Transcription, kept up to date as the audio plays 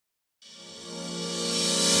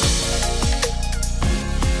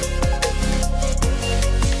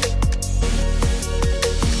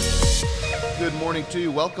Good morning to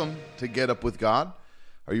you. Welcome to Get Up with God.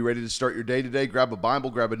 Are you ready to start your day today? Grab a Bible,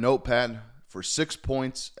 grab a notepad for 6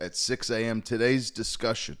 points at 6 a.m. Today's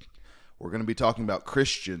discussion, we're going to be talking about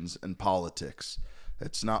Christians and politics.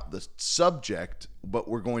 It's not the subject, but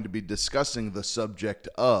we're going to be discussing the subject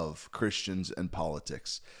of Christians and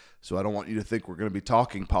politics. So I don't want you to think we're going to be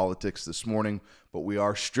talking politics this morning, but we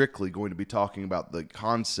are strictly going to be talking about the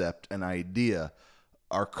concept and idea.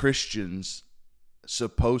 Are Christians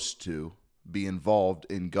supposed to be involved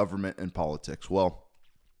in government and politics? Well,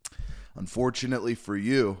 unfortunately for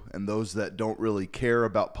you and those that don't really care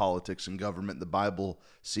about politics and government, the Bible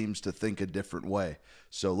seems to think a different way.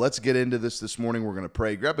 So let's get into this morning. We're going to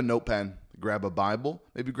pray. Grab a notepad, grab a Bible,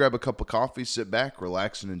 maybe grab a cup of coffee, sit back,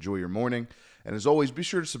 relax, and enjoy your morning. And as always, be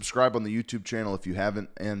sure to subscribe on the YouTube channel if you haven't,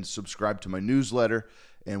 and subscribe to my newsletter.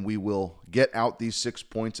 And we will get out these 6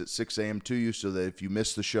 points at 6 a.m. to you so that if you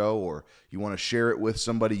miss the show or you want to share it with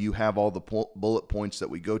somebody, you have all the bullet points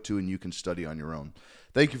that we go to and you can study on your own.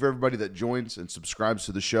 Thank you for everybody that joins and subscribes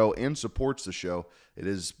to the show and supports the show. It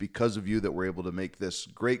is because of you that we're able to make this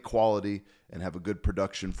great quality and have a good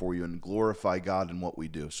production for you and glorify God in what we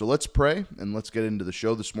do. So let's pray and let's get into the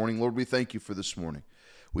show this morning. Lord, we thank you for this morning.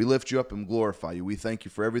 We lift you up and glorify you. We thank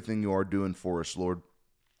you for everything you are doing for us, Lord.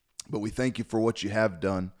 But we thank you for what you have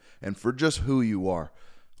done and for just who you are.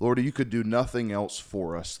 Lord, you could do nothing else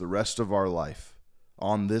for us the rest of our life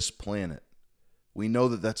on this planet. We know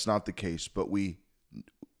that that's not the case, but we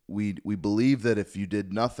believe that if you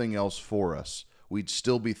did nothing else for us, we'd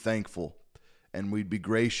still be thankful and we'd be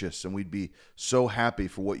gracious and we'd be so happy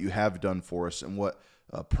for what you have done for us and what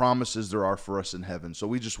promises there are for us in heaven. So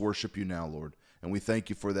we just worship you now, Lord. And we thank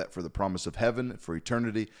you for that, for the promise of heaven, for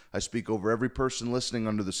eternity. I speak over every person listening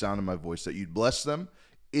under the sound of my voice, that you'd bless them,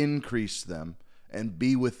 increase them, and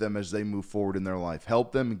be with them as they move forward in their life.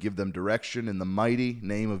 Help them and give them direction. In the mighty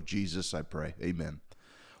name of Jesus, I pray. Amen.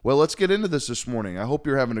 Well, let's get into this morning. I hope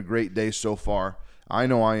you're having a great day so far. I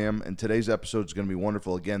know I am, and today's episode is going to be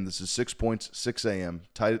wonderful. Again, this is 6 points, 6 a.m.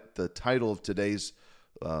 The title of today's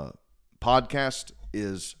podcast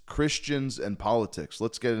is Christians and Politics.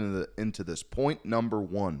 Let's get into this. Point number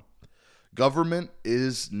one, government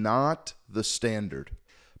is not the standard.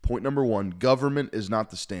 Point number one, government is not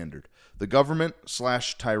the standard. The government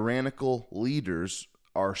 / tyrannical leaders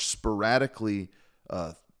are sporadically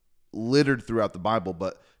littered throughout the Bible,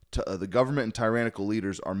 but the government and tyrannical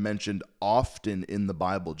leaders are mentioned often in the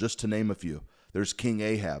Bible. Just to name a few, there's King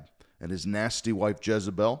Ahab and his nasty wife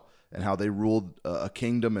Jezebel, and how they ruled a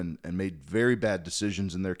kingdom and made very bad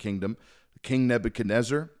decisions in their kingdom. King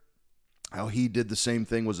Nebuchadnezzar, how he did the same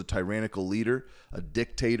thing, was a tyrannical leader, a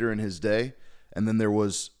dictator in his day. And then there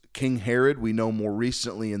was King Herod. We know more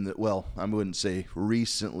recently I wouldn't say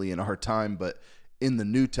recently in our time, but in the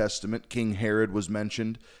New Testament, King Herod was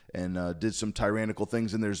mentioned and did some tyrannical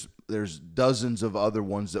things. And there's dozens of other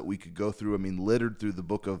ones that we could go through. I mean, littered through the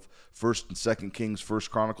book of 1st and 2nd Kings,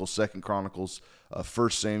 1st Chronicles, 2nd Chronicles,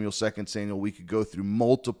 1st Samuel, 2nd Samuel. We could go through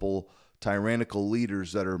multiple tyrannical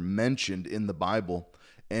leaders that are mentioned in the Bible.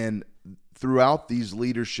 And throughout these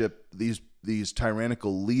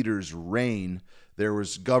tyrannical leaders' reign, there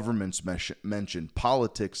was governments mentioned,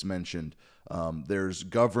 politics mentioned. There's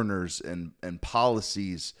governors and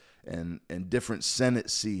policies and different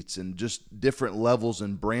Senate seats and just different levels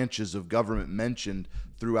and branches of government mentioned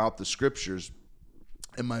throughout the scriptures.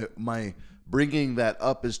 And my bringing that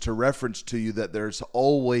up is to reference to you that there's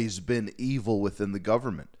always been evil within the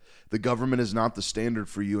government. The government is not the standard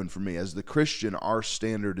for you and for me. As the Christian, our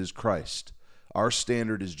standard is Christ. Our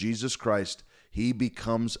standard is Jesus Christ. He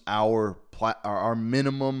becomes our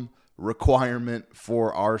minimum requirement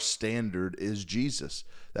for our standard is Jesus.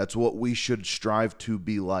 That's what we should strive to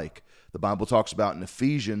be like. The Bible talks about in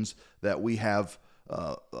Ephesians that we have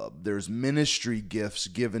there's ministry gifts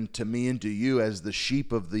given to me and to you as the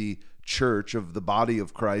sheep of the church, of the body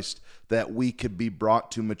of Christ, that we could be brought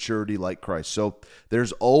to maturity like Christ. So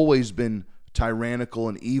there's always been tyrannical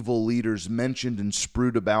and evil leaders mentioned and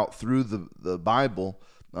sprued about through the Bible,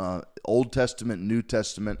 Old Testament, New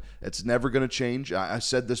Testament. It's never going to change. I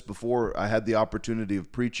said this before. I had the opportunity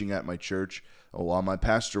of preaching at my church while my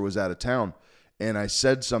pastor was out of town, and I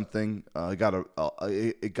said something.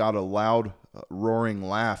 It got a loud roaring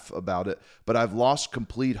laugh about it, but I've lost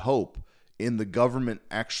complete hope in the government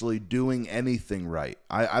actually doing anything right.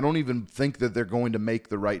 I don't even think that they're going to make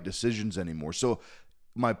the right decisions anymore. So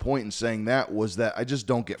my point in saying that was that I just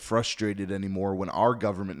don't get frustrated anymore when our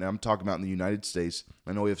government, and I'm talking about in the United States,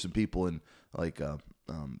 I know we have some people in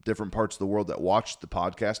different parts of the world that watch the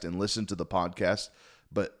podcast and listen to the podcast,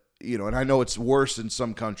 but and I know it's worse in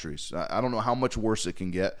some countries. I don't know how much worse it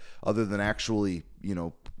can get other than actually,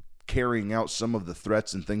 carrying out some of the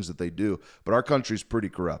threats and things that they do. But our country's pretty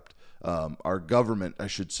corrupt. Our government, I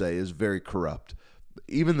should say, is very corrupt.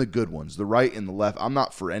 Even the good ones, the right and the left. I'm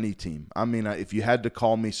not for any team. I mean, if you had to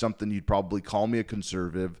call me something, you'd probably call me a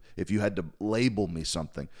conservative if you had to label me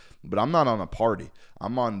something. But I'm not on a party.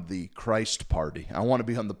 I'm on the Christ party. I want to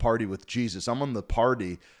be on the party with Jesus. I'm on the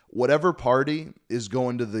party. Whatever party is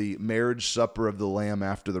going to the marriage supper of the Lamb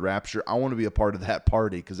after the rapture, I want to be a part of that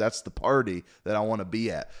party because that's the party that I want to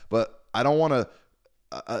be at. But I don't want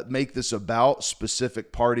to make this about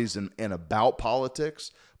specific parties and about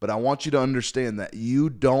politics. But I want you to understand that you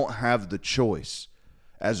don't have the choice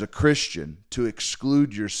as a Christian to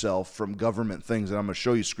exclude yourself from government things. And I'm going to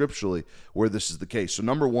show you scripturally where this is the case. So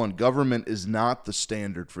number one, government is not the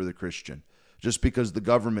standard for the Christian. Just because the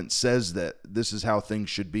government says that this is how things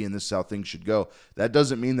should be and this is how things should go, that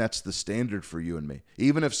doesn't mean that's the standard for you and me.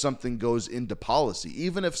 Even if something goes into policy,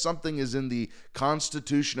 even if something is in the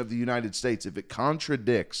Constitution of the United States, if it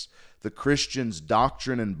contradicts the Christian's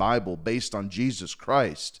doctrine and Bible based on Jesus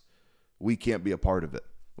Christ, we can't be a part of it.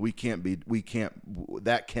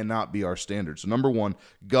 That cannot be our standard. So number one,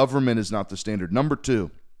 government is not the standard. Number two,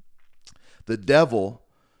 the devil,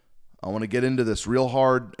 I want to get into this real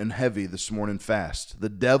hard and heavy this morning fast. The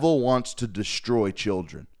devil wants to destroy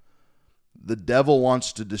children. The devil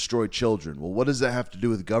wants to destroy children. Well, what does that have to do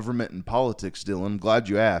with government and politics, Dylan? I'm glad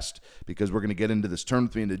you asked because we're going to get into this. Turn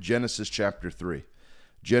with me into Genesis chapter 3.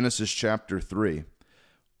 Genesis chapter 3.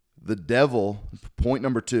 The devil, point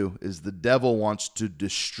number 2, is the devil wants to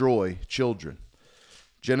destroy children.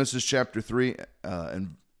 Genesis chapter 3,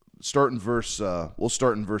 and we'll start in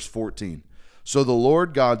verse 14. So the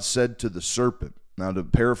Lord God said to the serpent, now to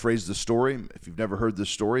paraphrase the story, if you've never heard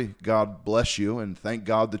this story, God bless you, and thank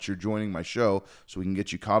God that you're joining my show so we can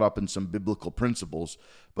get you caught up in some biblical principles.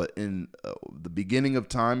 But in the beginning of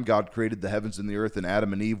time, God created the heavens and the earth, and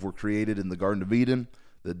Adam and Eve were created in the Garden of Eden.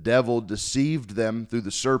 The devil deceived them through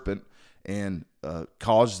the serpent and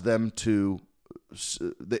caused them to,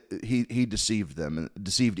 he deceived them,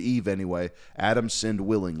 deceived Eve anyway. Adam sinned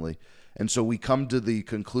willingly. And so we come to the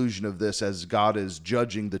conclusion of this as God is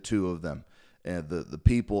judging the two of them, the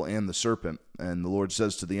people and the serpent. And the Lord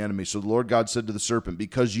says to the enemy, so the Lord God said to the serpent,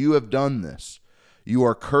 because you have done this, you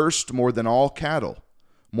are cursed more than all cattle,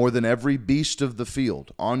 more than every beast of the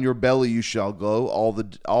field. On your belly you shall go,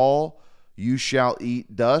 all you shall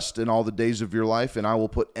eat dust in all the days of your life, and I will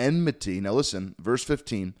put enmity. Now listen, verse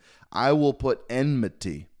 15, I will put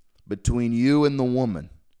enmity between you and the woman,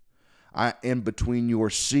 and between your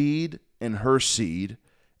seed and her seed,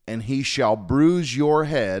 and he shall bruise your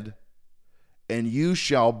head, and you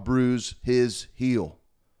shall bruise his heel.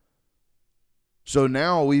 So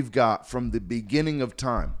now we've got from the beginning of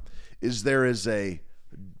time, there is a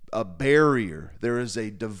barrier, there is a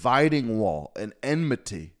dividing wall, an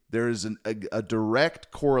enmity. There is a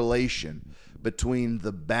direct correlation between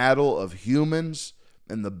the battle of humans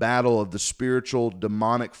and the battle of the spiritual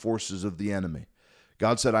demonic forces of the enemy.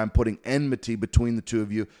 God said, I'm putting enmity between the two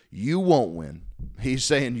of you. You won't win. He's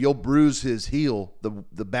saying you'll bruise his heel,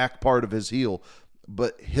 the back part of his heel,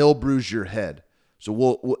 but he'll bruise your head.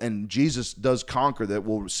 So and Jesus does conquer that.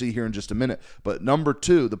 We'll see here in just a minute. But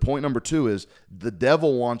the point number two is the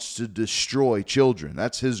devil wants to destroy children.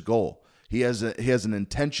 That's his goal. He has an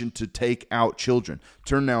intention to take out children.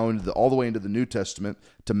 Turn now all the way into the New Testament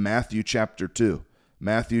to Matthew chapter 2.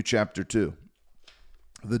 Matthew chapter 2.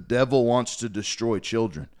 The devil wants to destroy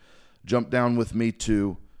children. Jump down with me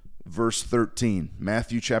to verse 13.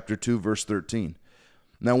 Matthew chapter 2, verse 13.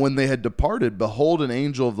 Now when they had departed, behold, an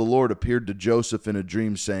angel of the Lord appeared to Joseph in a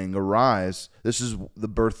dream, saying, Arise. This is the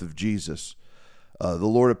birth of Jesus. The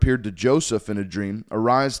Lord appeared to Joseph in a dream.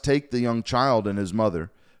 Arise, take the young child and his mother,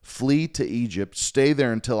 flee to Egypt, stay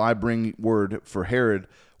there until I bring word, for Herod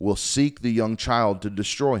will seek the young child to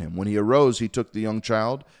destroy him. When he arose, he took the young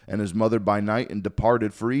child and his mother by night and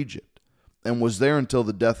departed for Egypt, and was there until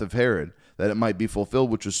the death of Herod, that it might be fulfilled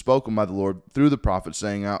which was spoken by the Lord through the prophet,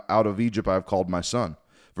 saying, Out of Egypt I have called my son.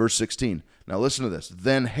 Verse 16. Now listen to this.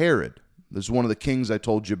 Then Herod, this is one of the kings I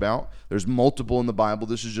told you about. There's multiple in the Bible.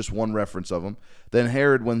 This is just one reference of them. Then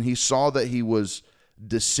Herod, when he saw that he was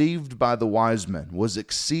deceived by the wise men, was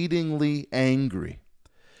exceedingly angry,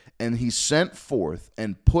 and he sent forth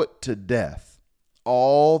and put to death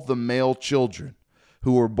all the male children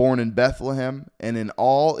who were born in Bethlehem and in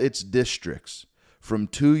all its districts, from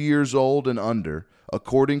 2 years old and under,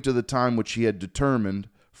 according to the time which he had determined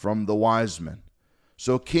from the wise men.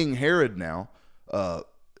 So King Herod now,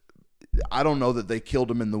 I don't know that they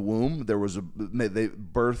killed him in the womb. There was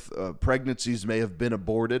pregnancies may have been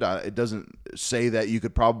aborted. It doesn't say that. You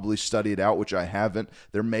could probably study it out, which I haven't.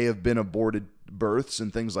 There may have been aborted births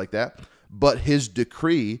and things like that. But his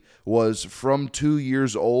decree was from 2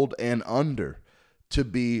 years old and under to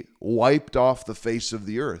be wiped off the face of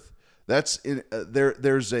the earth. That's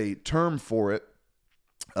there's a term for it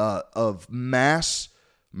of mass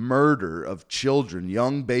murder of children,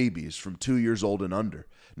 young babies from 2 years old and under.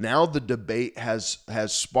 Now the debate has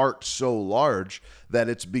sparked so large that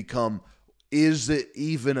it's become, is it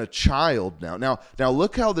even a child now? Now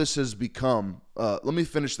look how this has become. Let me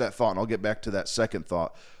finish that thought and I'll get back to that second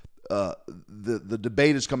thought. The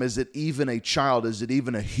debate has come, is it even a child? Is it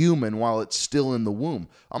even a human while it's still in the womb?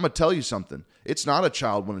 I'm going to tell you something. It's not a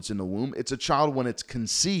child when it's in the womb. It's a child when it's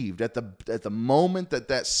conceived. At the moment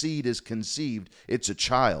that seed is conceived, it's a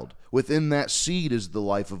child. Within that seed is the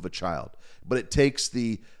life of a child. But it takes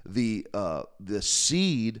the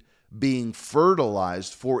seed being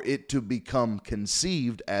fertilized for it to become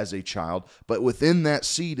conceived as a child, but within that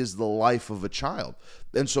seed is the life of a child.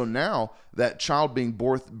 And so now that child being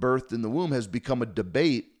birthed in the womb has become a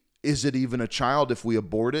debate. Is it even a child if we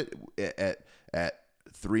abort it at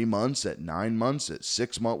 3 months, at 9 months, at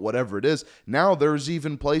 6 months, whatever it is? Now there's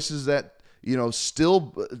even places that,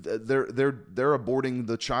 still they're aborting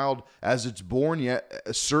the child as it's born, yet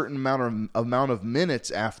a certain amount of minutes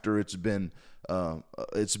after it's been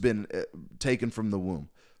taken from the womb.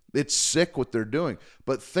 It's sick what they're doing.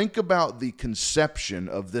 But think about the conception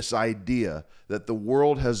of this idea that the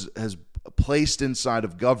world has placed inside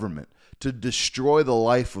of government to destroy the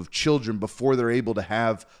life of children before they're able to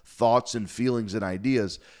have thoughts and feelings and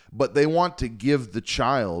ideas. But they want to give the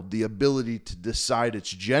child the ability to decide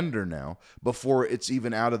its gender now before it's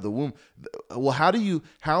even out of the womb. Well, how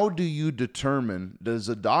do you determine, does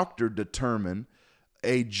a doctor determine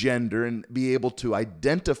a gender and be able to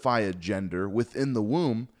identify a gender within the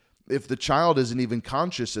womb if the child isn't even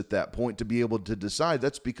conscious at that point to be able to decide?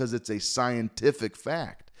 That's because it's a scientific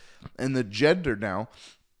fact. And the gender now,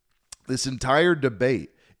 this entire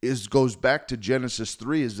debate goes back to Genesis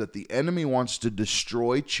 3, is that the enemy wants to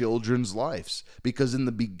destroy children's lives, because in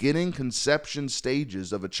the beginning conception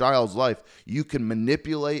stages of a child's life, you can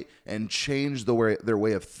manipulate and change their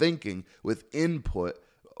way of thinking with input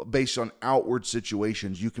based on outward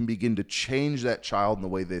situations. You can begin to change that child in the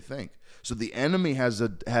way they think. So the enemy has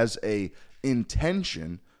a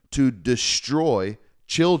intention to destroy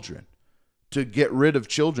children, to get rid of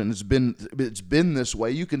children. It's been this way.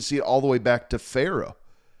 You can see it all the way back to Pharaoh,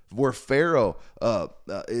 where Pharaoh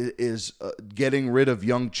is getting rid of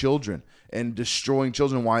young children and destroying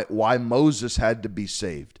children. Why Moses had to be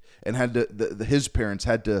saved and his parents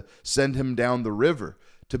had to send him down the river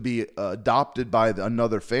to be adopted by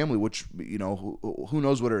another family, which, who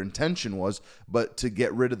knows what her intention was, but to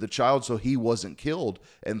get rid of the child so he wasn't killed.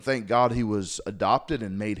 And thank God he was adopted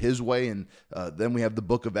and made his way. And then we have the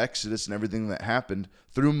book of Exodus and everything that happened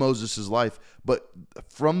through Moses' life. But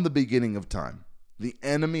from the beginning of time, the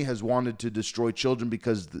enemy has wanted to destroy children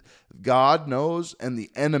because God knows and the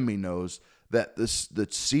enemy knows that the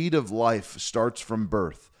seed of life starts from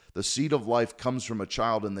birth. The seed of life comes from a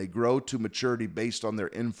child, and they grow to maturity based on their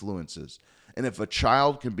influences. And if a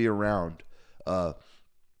child can be around the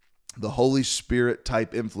Holy Spirit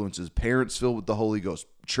type influences, parents filled with the Holy Ghost,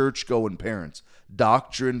 church-going parents,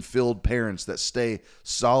 doctrine-filled parents that stay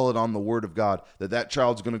solid on the Word of God, that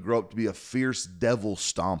child's going to grow up to be a fierce devil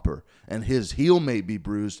stomper. And his heel may be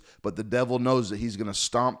bruised, but the devil knows that he's going to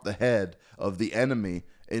stomp the head of the enemy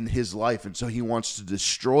in his life. And so he wants to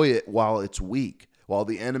destroy it while it's weak. While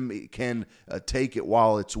the enemy can take it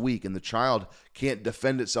while it's weak, and the child can't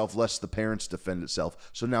defend itself lest the parents defend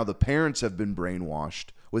itself. So now the parents have been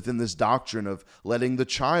brainwashed within this doctrine of letting the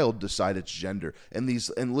child decide its gender. And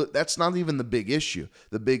that's not even the big issue.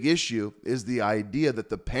 The big issue is the idea that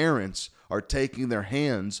the parents are taking their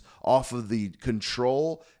hands off of the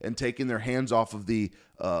control and taking their hands off of the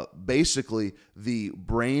basically the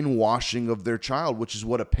brainwashing of their child, which is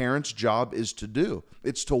what a parent's job is to do.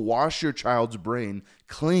 It's to wash your child's brain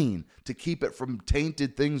clean, to keep it from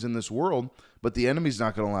tainted things in this world, but the enemy's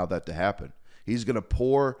not going to allow that to happen. He's going to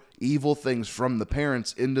pour evil things from the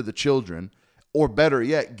parents into the children, or better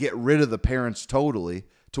yet, get rid of the parents totally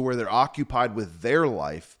to where they're occupied with their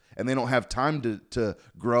life and they don't have time to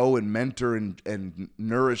grow and mentor and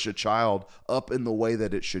nourish a child up in the way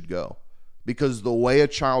that it should go. Because the way a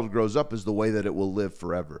child grows up is the way that it will live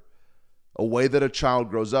forever. A way that a child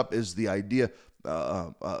grows up is the idea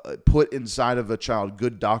put inside of a child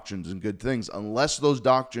good doctrines and good things. Unless those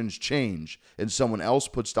doctrines change and someone else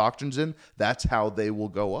puts doctrines in, that's how they will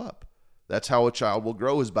go up. That's how a child will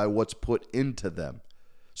grow, is by what's put into them.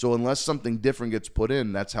 So unless something different gets put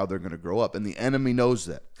in, that's how they're going to grow up. And the enemy knows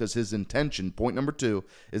that, because his intention, point number 2,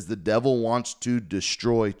 is the devil wants to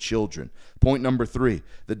destroy children. Point number 3,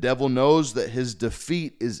 the devil knows that his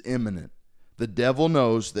defeat is imminent. The devil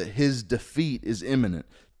knows that his defeat is imminent.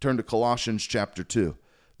 Turn to Colossians chapter 2.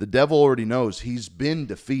 The devil already knows he's been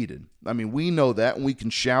defeated. I mean, we know that, and we can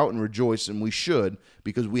shout and rejoice, and we should,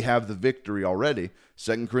 because we have the victory already.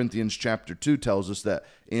 2 Corinthians chapter 2 tells us that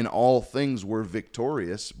in all things we're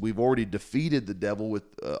victorious. We've already defeated the devil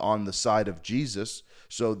on the side of Jesus.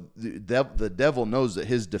 So the devil knows that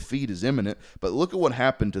his defeat is imminent. But look at what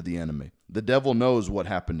happened to the enemy. The devil knows what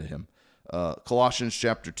happened to him. Colossians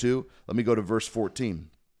chapter 2, let me go to verse 14.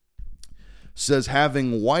 Says,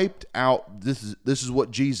 having wiped out, this is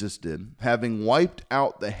what Jesus did, having wiped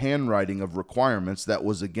out the handwriting of requirements that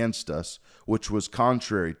was against us, which was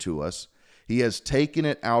contrary to us, he has taken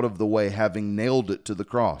it out of the way, having nailed it to the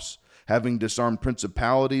cross. Having disarmed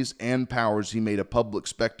principalities and powers, he made a public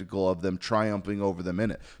spectacle of them, triumphing over them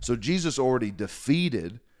in it. So Jesus already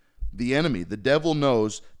defeated the enemy. The devil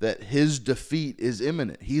knows that his defeat is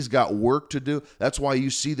imminent. He's got work to do. That's why you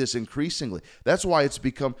see this increasingly. That's why it's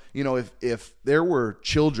become, if there were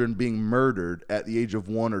children being murdered at the age of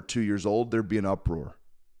 1 or 2 years old, there'd be an uproar.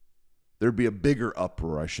 There'd be a bigger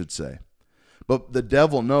uproar, I should say. But the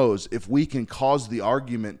devil knows if we can cause the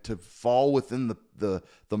argument to fall within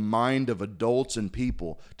the mind of adults and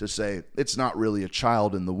people to say it's not really a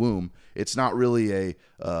child in the womb, it's not really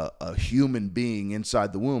a human being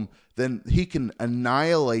inside the womb, then he can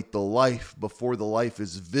annihilate the life before the life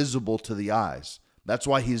is visible to the eyes. That's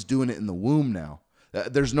why he's doing it in the womb now.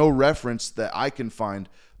 There's no reference that I can find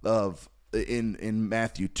of in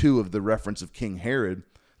Matthew 2 of the reference of King Herod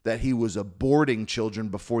that he was aborting children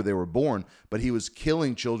before they were born, but he was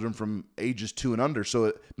killing children from ages 2 and under. So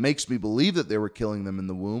it makes me believe that they were killing them in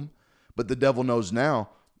the womb. But the devil knows now,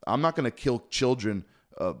 I'm not going to kill children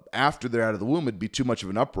after they're out of the womb. It'd be too much of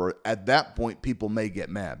an uproar. At that point, people may get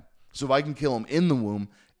mad. So if I can kill them in the womb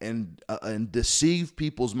and deceive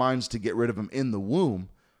people's minds to get rid of them in the womb,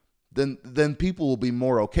 then people will be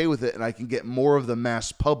more okay with it, and I can get more of the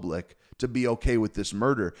mass public to be okay with this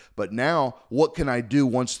murder. But now, what can I do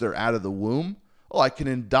once they're out of the womb? Oh, I can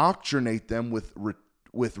indoctrinate them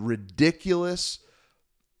with ridiculous,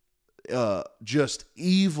 just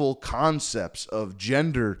evil concepts of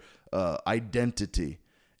gender identity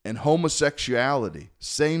and homosexuality,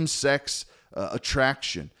 same-sex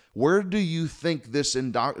attraction. Where do you think this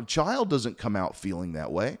child doesn't come out feeling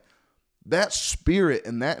that way? That spirit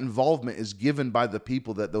and that involvement is given by the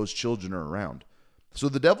people that those children are around. So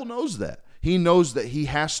the devil knows that. He knows that he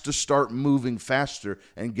has to start moving faster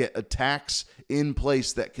and get attacks in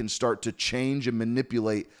place that can start to change and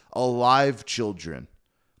manipulate alive children.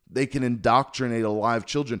 They can indoctrinate alive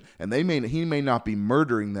children, and he may not be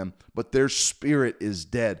murdering them, but their spirit is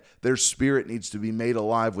dead. Their spirit needs to be made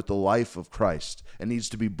alive with the life of Christ and needs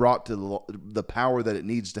to be brought to the power that it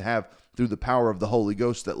needs to have through the power of the Holy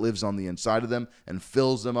Ghost that lives on the inside of them and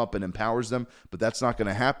fills them up and empowers them. But that's not going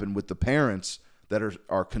to happen with the parents that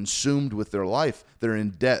are consumed with their life. They're in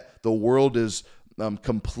debt. The world is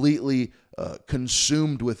completely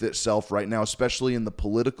consumed with itself right now, especially in the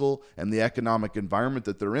political and the economic environment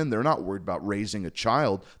that they're in. They're not worried about raising a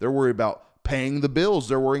child. They're worried about paying the bills.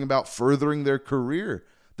 They're worrying about furthering their career.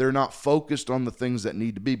 They're not focused on the things that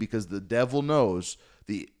need to be, because the devil knows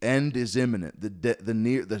the end is imminent.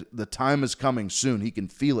 The time is coming soon. He can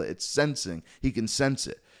feel it. It's sensing. He can sense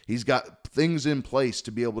it. He's got things in place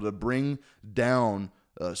to be able to bring down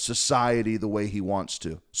society the way he wants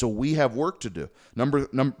to. So we have work to do.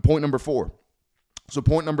 Point number 4. So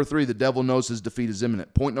point number 3, the devil knows his defeat is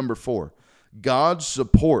imminent. Point number 4, God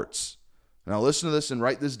supports. Now listen to this and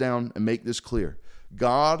write this down and make this clear.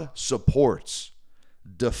 God supports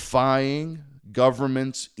defying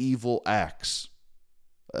government's evil acts.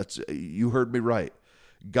 You heard me right.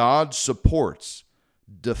 God supports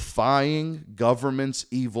defying government's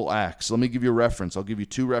evil acts. Let me give you a reference. I'll give you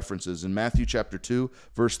 2 references in Matthew chapter 2,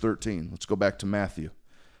 verse 13. Let's go back to Matthew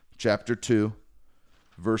chapter 2,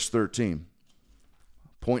 verse 13.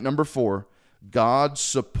 Point number 4, God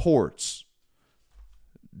supports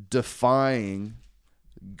defying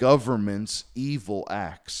government's evil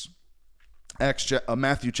acts.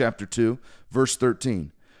 Matthew chapter 2, verse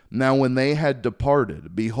 13. Now when they had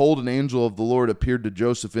departed, behold, an angel of the Lord appeared to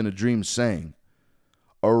Joseph in a dream, saying,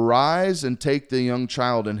 Arise and take the young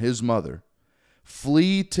child and his mother,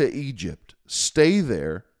 flee to Egypt, stay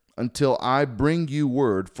there until I bring you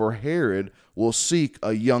word, for Herod will seek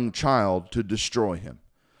a young child to destroy him.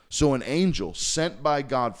 So an angel sent by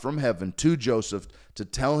God from heaven to Joseph to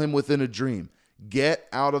tell him within a dream, Get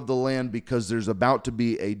out of the land because there's about to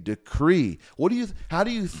be a decree. How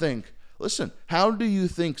do you think, listen, how do you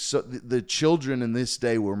think the children in this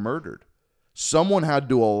day were murdered? Someone had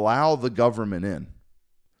to allow the government in.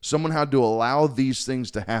 Someone had to allow these things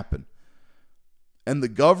to happen. And the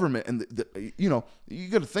government, and you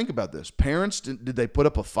got to think about this. Parents, did they put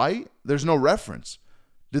up a fight? There's no reference.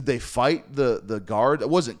 Did they fight the guard? It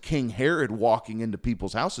wasn't King Herod walking into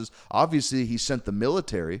people's houses. Obviously, he sent the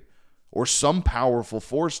military or some powerful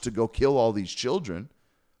force to go kill all these children.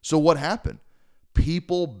 So what happened?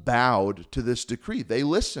 People bowed to this decree. They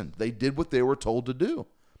listened. They did what they were told to do.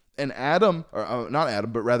 And not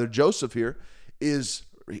Adam, but rather Joseph here is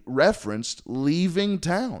referenced leaving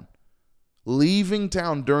town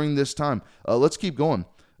during this time. Let's keep going.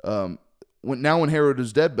 When Herod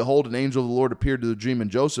is dead, behold, an angel of the Lord appeared to the dream in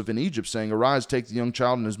Joseph in Egypt, saying, Arise, take the young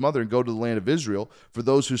child and his mother, and go to the land of Israel, for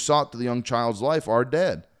those who sought the young child's life are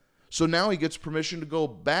dead. So now he gets permission to go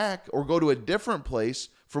back or go to a different place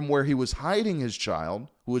from where he was hiding his child,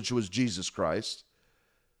 which was Jesus Christ,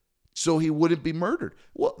 so he wouldn't be murdered.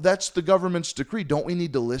 Well, that's the government's decree. Don't we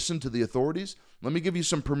need to listen to the authorities? Let me give you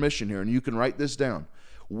some permission here, and you can write this down.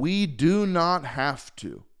 We do not have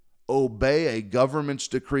to obey a government's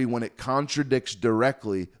decree when it contradicts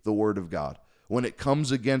directly the Word of God. When it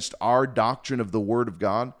comes against our doctrine of the Word of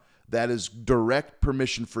God, that is direct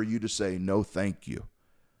permission for you to say, no, thank you.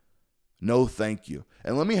 No, thank you.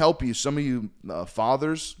 And let me help you. Some of you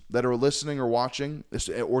fathers that are listening or watching,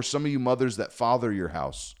 or some of you mothers that father your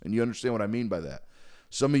house, and you understand what I mean by that.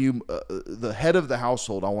 Some of you, the head of the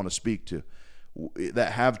household I want to speak to,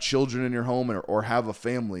 that have children in your home or have a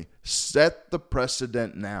family, set the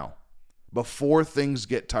precedent now before things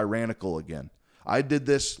get tyrannical again. I did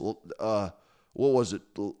this,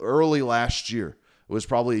 early last year. It was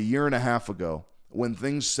probably a year and a half ago when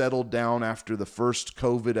things settled down after the first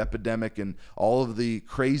COVID epidemic and all of the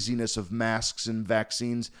craziness of masks and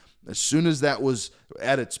vaccines. As soon as that was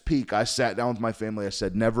at its peak, I sat down with my family. I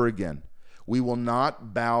said, never again. We will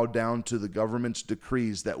not bow down to the government's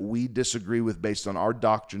decrees that we disagree with based on our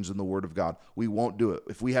doctrines in the Word of God. We won't do it.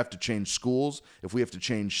 If we have to change schools, if we have to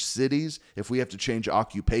change cities, if we have to change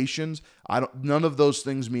occupations, none of those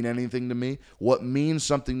things mean anything to me. What means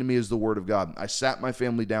something to me is the Word of God. I sat my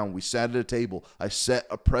family down. We sat at a table. I set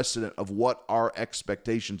a precedent of what our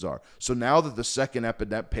expectations are. So now that the second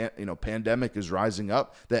pandemic is rising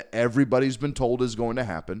up, that everybody's been told is going to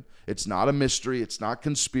happen, it's not a mystery. It's not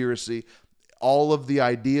conspiracy. All of the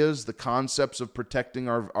ideas, the concepts of protecting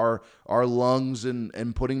our lungs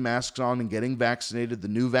and putting masks on and getting vaccinated, the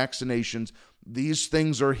new vaccinations, these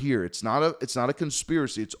things are here. It's not a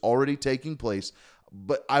conspiracy. It's already taking place.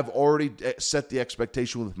 But I've already set the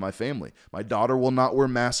expectation with my family. My daughter will not wear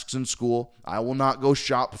masks in school. I will not go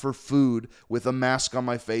shop for food with a mask on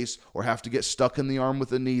my face or have to get stuck in the arm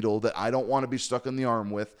with a needle that I don't want to be stuck in the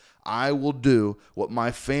arm with. I will do what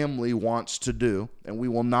my family wants to do, and we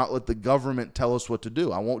will not let the government tell us what to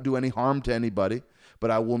do. I won't do any harm to anybody,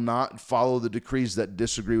 but I will not follow the decrees that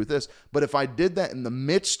disagree with this. But if I did that in the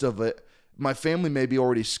midst of it, my family may be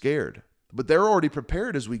already scared. But they're already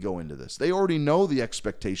prepared as we go into this. They already know the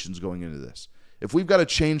expectations going into this. If we've got to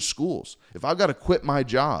change schools, if I've got to quit my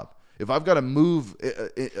job, if I've got to move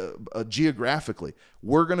geographically,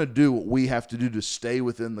 we're going to do what we have to do to stay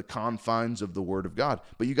within the confines of the Word of God.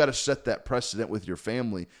 But you got to set that precedent with your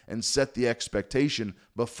family and set the expectation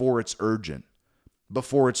before it's urgent,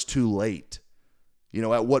 before it's too late.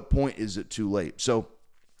 At what point is it too late? So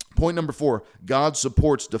point number 4, God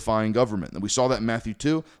supports defying government. And we saw that in Matthew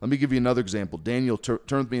 2. Let me give you another example. Daniel, turn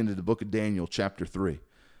with me into the book of Daniel, chapter 3.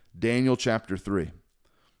 Daniel, chapter 3.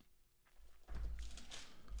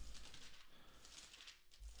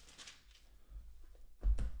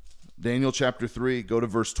 Daniel, chapter 3, go to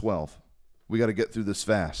verse 12. We got to get through this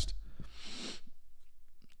fast.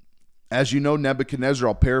 As you know, Nebuchadnezzar,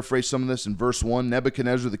 I'll paraphrase some of this in verse 1.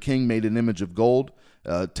 Nebuchadnezzar the king made an image of gold,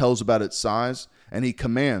 tells about its size, and he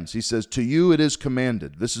commands. He says, to you it is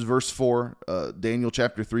commanded. This is verse 4, Daniel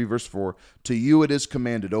chapter 3, verse 4. To you it is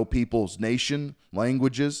commanded, O peoples, nation,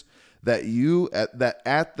 languages, that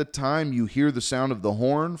at the time you hear the sound of the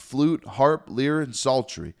horn, flute, harp, lyre, and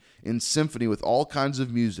psaltery, in symphony with all kinds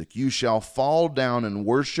of music, you shall fall down and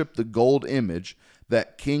worship the gold image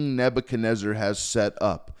that King Nebuchadnezzar has set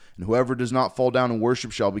up. And whoever does not fall down and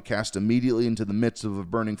worship shall be cast immediately into the midst of a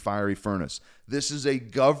burning fiery furnace. This is a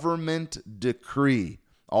government decree.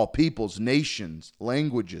 All peoples, nations,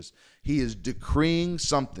 languages. He is decreeing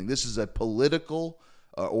something. This is a political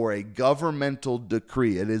or a governmental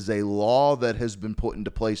decree. It is a law that has been put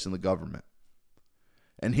into place in the government.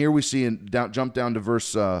 And here we see, jump down to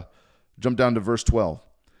verse 12.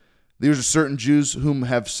 These are certain Jews whom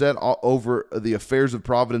have set over the affairs of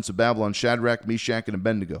providence of Babylon, Shadrach, Meshach, and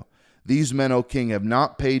Abednego. These men, O king, have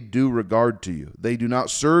not paid due regard to you. They do not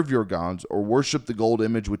serve your gods or worship the gold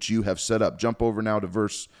image which you have set up. Jump over now to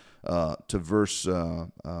verse.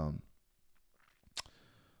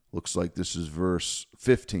 Looks like this is verse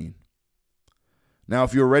 15. Now,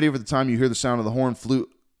 if you are ready for the time you hear the sound of the horn,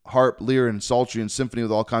 flute, harp, lyre, and psaltery, and symphony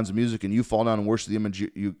with all kinds of music, and you fall down and worship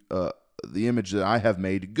the image that I have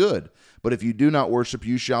made, good. But if you do not worship,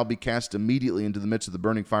 you shall be cast immediately into the midst of the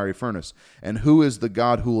burning fiery furnace. And who is the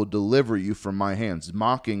God who will deliver you from my hands?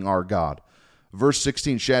 Mocking our God. Verse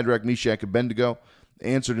 16, Shadrach, Meshach, Abednego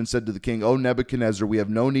answered and said to the king, O Nebuchadnezzar, we have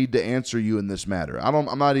no need to answer you in this matter.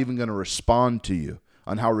 I'm not even going to respond to you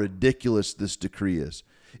on how ridiculous this decree is.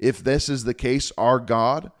 If this is the case, our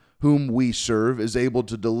God, whom we serve, is able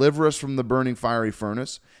to deliver us from the burning fiery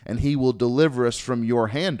furnace, and he will deliver us from your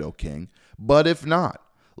hand, O king. But if not,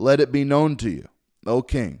 let it be known to you, O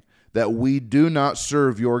king, that we do not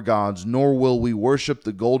serve your gods, nor will we worship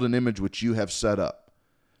the golden image which you have set up.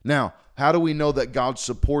 Now, how do we know that God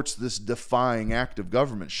supports this defying act of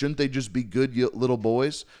government? Shouldn't they just be good little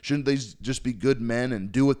boys? Shouldn't they just be good men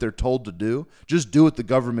and do what they're told to do? Just do what the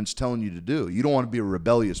government's telling you to do. You don't want to be a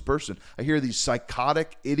rebellious person. I hear these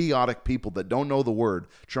psychotic, idiotic people that don't know the word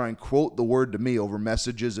try and quote the word to me over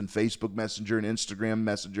messages and Facebook Messenger and Instagram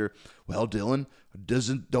Messenger. Well, Dylan,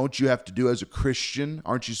 don't you have to do as a Christian?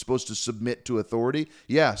 Aren't you supposed to submit to authority?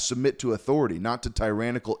 Yeah, submit to authority, not to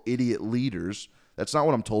tyrannical idiot leaders. That's not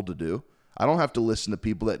what I'm told to do. I don't have to listen to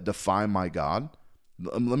people that defy my God.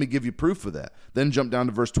 Let me give you proof of that. Then jump down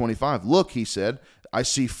to verse 25. Look, he said, I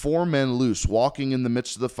see 4 men loose walking in the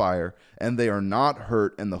midst of the fire, and they are not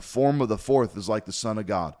hurt, and the form of the fourth is like the Son of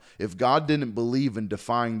God. If God didn't believe in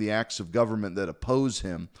defying the acts of government that oppose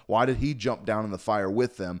him, why did he jump down in the fire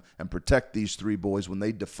with them and protect these 3 boys when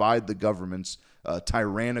they defied the government's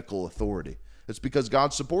tyrannical authority? It's because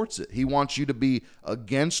God supports it. He wants you to be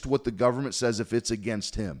against what the government says if it's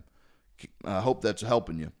against him. I hope that's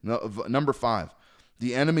helping you. Number 5,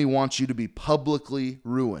 the enemy wants you to be publicly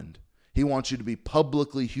ruined. He wants you to be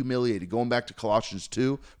publicly humiliated. Going back to Colossians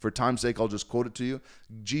 2, for time's sake, I'll just quote it to you.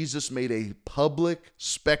 Jesus made a public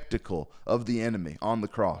spectacle of the enemy on the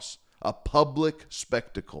cross. A public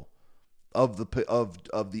spectacle of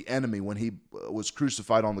the enemy when he was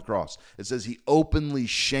crucified on the cross. It says he openly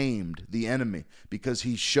shamed the enemy because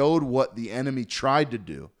he showed what the enemy tried to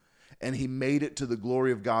do, and he made it to the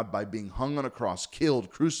glory of God by being hung on a cross, killed,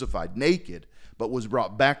 crucified, naked, but was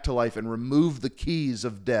brought back to life and removed the keys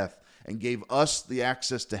of death and gave us the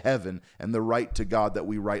access to heaven and the right to God that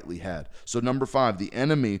we rightly had. So number 5, the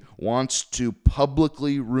enemy wants to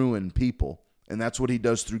publicly ruin people, and that's what he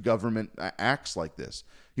does through government acts like this.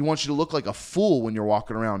 He wants you to look like a fool when you're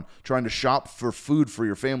walking around trying to shop for food for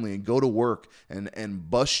your family and go to work and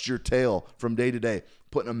bust your tail from day to day,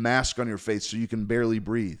 putting a mask on your face so you can barely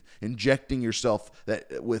breathe, injecting yourself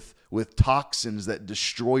with toxins that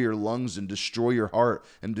destroy your lungs and destroy your heart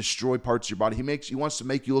and destroy parts of your body. He wants to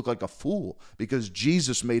make you look like a fool because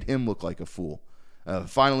Jesus made him look like a fool.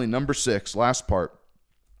 Finally, number 6, last part,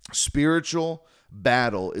 spiritual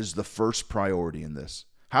battle is the first priority in this.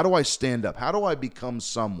 How do I stand up? How do I become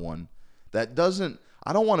someone that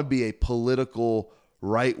I don't want to be a political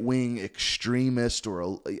right-wing extremist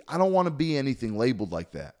I don't want to be anything labeled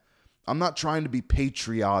like that. I'm not trying to be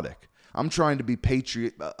patriotic. I'm trying to be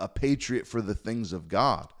a patriot for the things of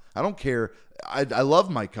God. I don't care. I love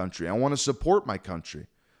my country. I want to support my country.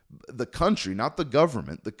 The country, not the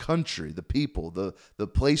government, the country, the people, the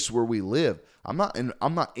place where we live. I'm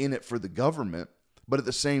not in it for the government, but at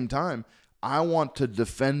the same time, I want to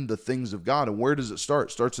defend the things of God. And where does it start?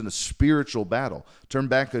 It starts in a spiritual battle. Turn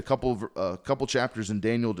back a couple chapters in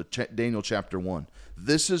Daniel to Daniel chapter 1.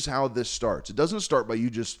 This is how this starts. It doesn't start by you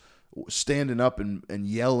just standing up and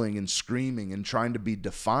yelling and screaming and trying to be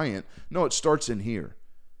defiant. No, it starts in here.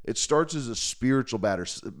 It starts as a spiritual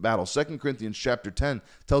battle. 2 Corinthians chapter 10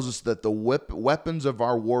 tells us that the weapons of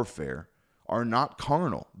our warfare are not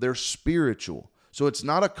carnal. They're spiritual. So it's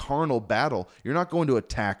not a carnal battle. You're not going to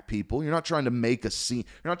attack people. You're not trying to make a scene.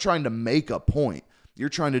 You're not trying to make a point. You're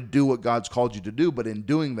trying to do what God's called you to do, but in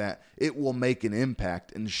doing that, it will make an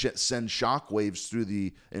impact and send shockwaves through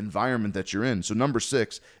the environment that you're in. So number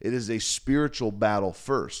 6, it is a spiritual battle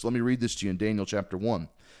first. Let me read this to you in Daniel chapter 1,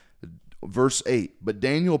 verse 8. But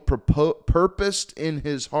Daniel purposed in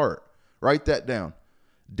his heart. Write that down.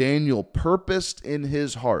 Daniel purposed in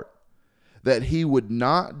his heart that he would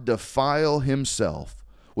not defile himself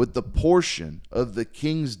with the portion of the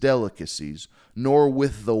king's delicacies, nor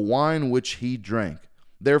with the wine which he drank.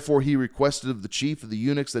 Therefore he requested of the chief of the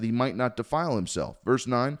eunuchs that he might not defile himself. Verse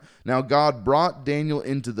 9, now God brought Daniel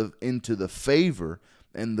into the favor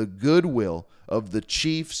and the goodwill of the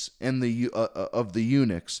chiefs and of the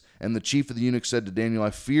eunuchs. And the chief of the eunuchs said to Daniel,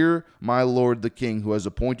 I fear my lord the king, who has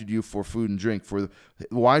appointed you for food and drink. For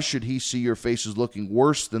why should he see your faces looking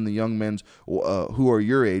worse than the young men who are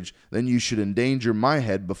your age? Then you should endanger my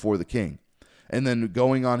head before the king. And then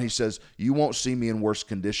going on, he says, you won't see me in worse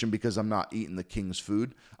condition because I'm not eating the king's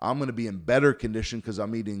food. I'm going to be in better condition because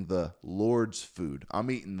I'm eating the Lord's food. I'm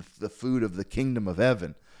eating the food of the kingdom of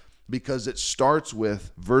heaven. Because it starts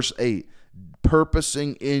with, verse 8,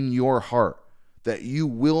 purposing in your heart that you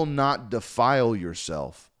will not defile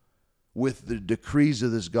yourself with the decrees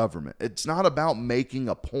of this government. It's not about making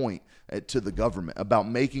a point to the government, about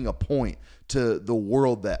making a point to the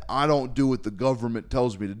world that I don't do what the government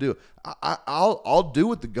tells me to do. I'll do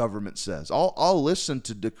what the government says. I'll listen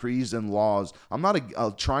to decrees and laws. I'm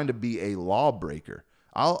not trying to be a lawbreaker.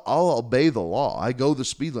 I'll obey the law. I go the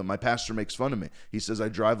speed limit. My pastor makes fun of me. He says I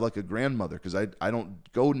drive like a grandmother because I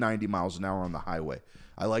don't go 90 miles an hour on the highway.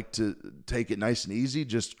 I like to take it nice and easy,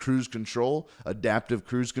 just cruise control, adaptive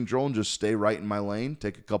cruise control, and just stay right in my lane,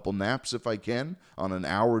 take a couple naps if I can on an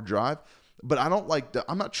hour drive. But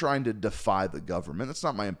I'm not trying to defy the government. That's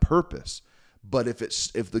not my purpose. But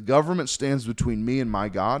if the government stands between me and my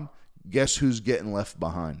God, guess who's getting left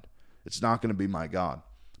behind? It's not going to be my God.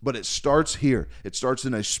 But it starts here. It starts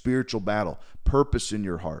in a spiritual battle. Purpose in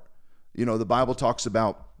your heart. You know, the Bible talks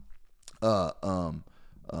about Daniel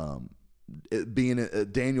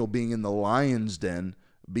being in the lion's den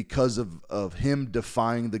because of him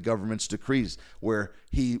defying the government's decrees, where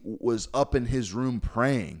he was up in his room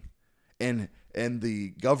praying, and the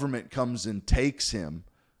government comes and takes him.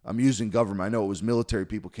 I'm using government. I know it was military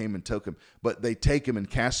people came and took him, but they take him and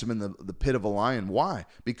cast him in the pit of a lion. Why?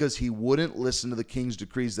 Because he wouldn't listen to the king's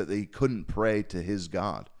decrees that he couldn't pray to his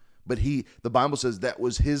God. But the Bible says that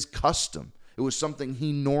was his custom. It was something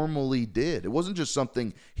he normally did. It wasn't just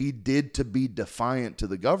something he did to be defiant to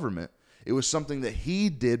the government. It was something that he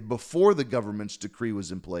did before the government's decree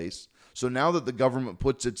was in place. So now that the government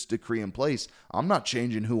puts its decree in place, I'm not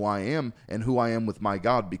changing who I am and who I am with my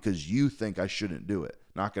God because you think I shouldn't do it.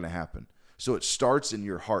 Not going to happen. So it starts in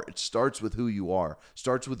your heart. It starts with who you are. It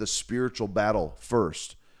starts with a spiritual battle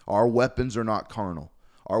first. Our weapons are not carnal.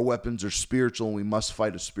 Our weapons are spiritual, and we must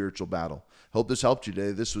fight a spiritual battle. Hope this helped you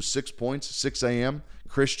today. This was 6 points, 6 a.m.,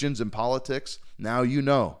 Christians and politics. Now you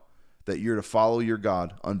know that you're to follow your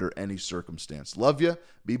God under any circumstance. Love you.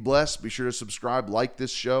 Be blessed. Be sure to subscribe, like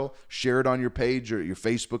this show, share it on your page or your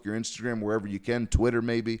Facebook, your Instagram, wherever you can, Twitter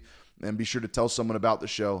maybe. And be sure to tell someone about the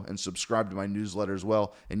show and subscribe to my newsletter as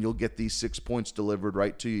well. And you'll get these 6 points delivered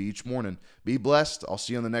right to you each morning. Be blessed. I'll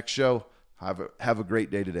see you on the next show. Have a great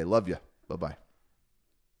day today. Love you. Bye-bye.